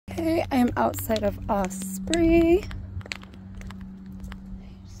Okay, I am outside of Osprey.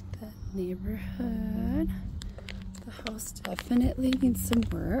 Here's the neighborhood. The house definitely needs some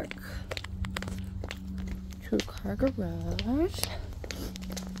work. 2-car garage.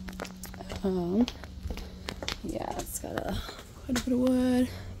 Yeah, it's got quite a bit of wood.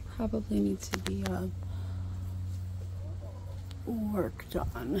 Probably needs to be worked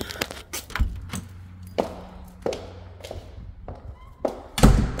on.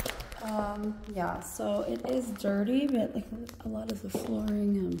 Yeah, so it is dirty, but like a lot of the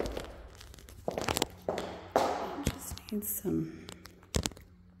flooring just needs some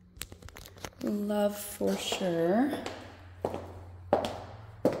love for sure.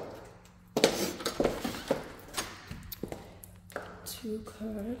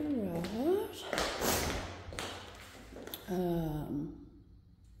 Two-car garage.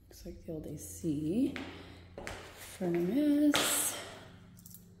 Looks like the old AC. Furnace.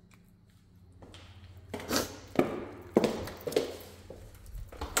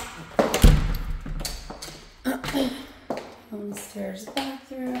 Downstairs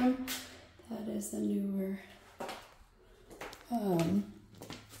bathroom. That is a newer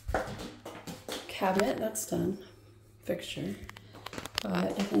cabinet. That's done. Fixture.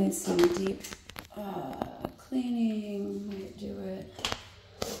 But definitely needs some deep cleaning. Might do it.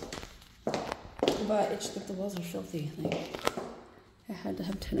 But it's like the walls are filthy. Like it had to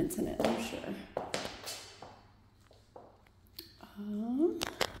have tenants in it, I'm sure.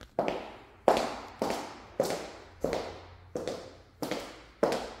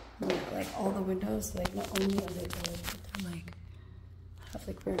 All the windows, like not only are they good, but they're like have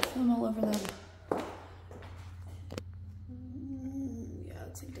like weird film all over them. Yeah,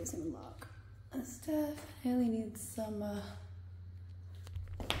 it's like doesn't lock. This definitely needs some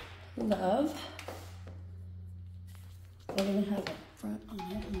love. They don't even have a front on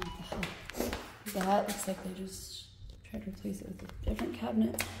it. What the hell? That looks like they just tried to replace it with a different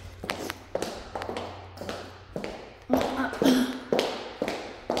cabinet.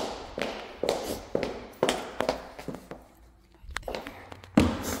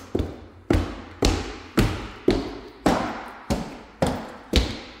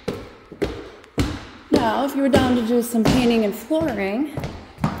 Now, if you were down to do some painting and flooring,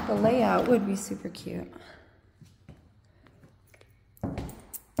 the layout would be super cute.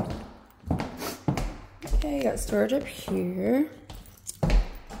 Okay, you got storage up here. I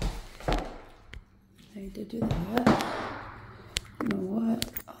did do that. I don't know what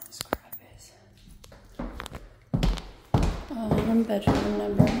all this crap is. Bedroom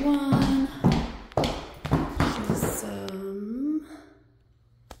number 1. Just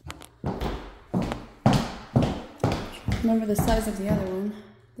remember the size of the other one.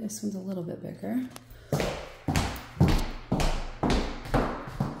 This one's a little bit bigger.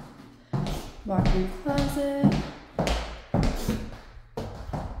 Walk-in closet.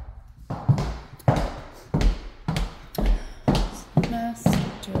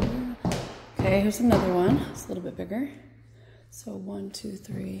 Master. Okay, here's another one. It's a little bit bigger. So 1, 2,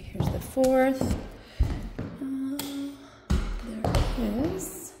 3. Here's the 4th. There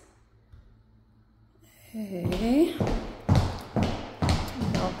is a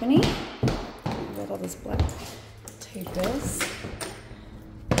balcony. What all this black tape is.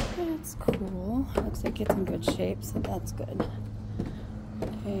 That's cool. Looks like it's in good shape, so that's good.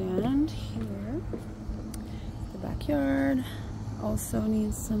 And here, the backyard also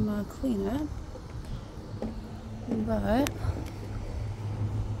needs some cleanup, but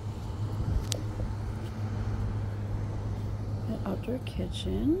an outdoor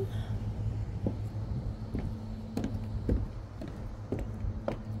kitchen.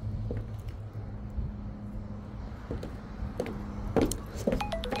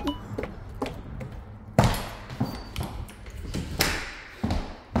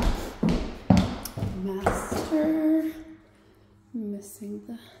 Master, missing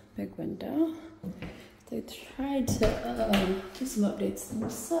the big window. They tried to do some updates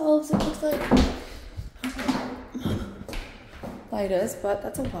themselves, it looks like. Light is, but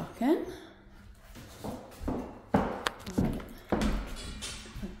that's a walk-in.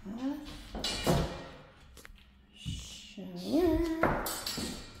 Shower.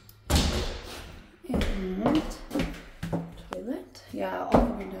 And toilet. Yeah, all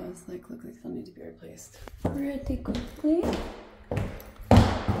the windows look like they'll need to be replaced pretty quickly.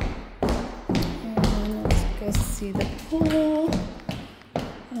 And let's go see the pool.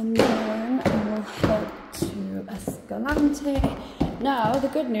 And then I will head to Escalante. Now, the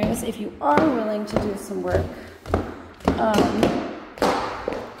good news, if you are willing to do some work,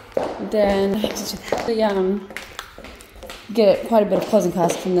 then get quite a bit of closing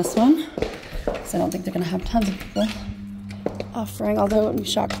costs from this one, because I don't think they're going to have tons of people offering, although I'm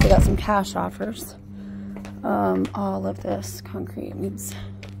shocked they got some cash offers. All of this concrete needs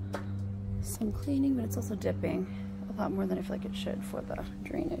some cleaning, but it's also dipping a lot more than I feel like it should for the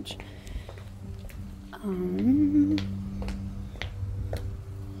drainage.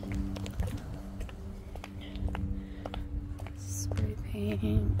 Spray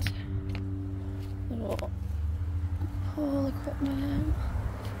paint, little pole equipment.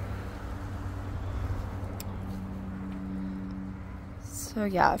 So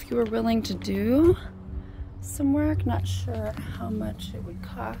yeah, if you were willing to do some work, not sure how much it would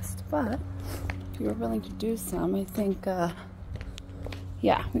cost, but if you were willing to do some, I think,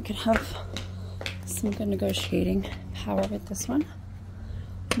 yeah, we could have some good negotiating power with this one.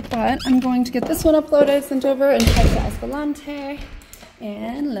 But I'm going to get this one uploaded, sent over, and type to Escalante,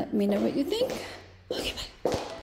 and let me know what you think.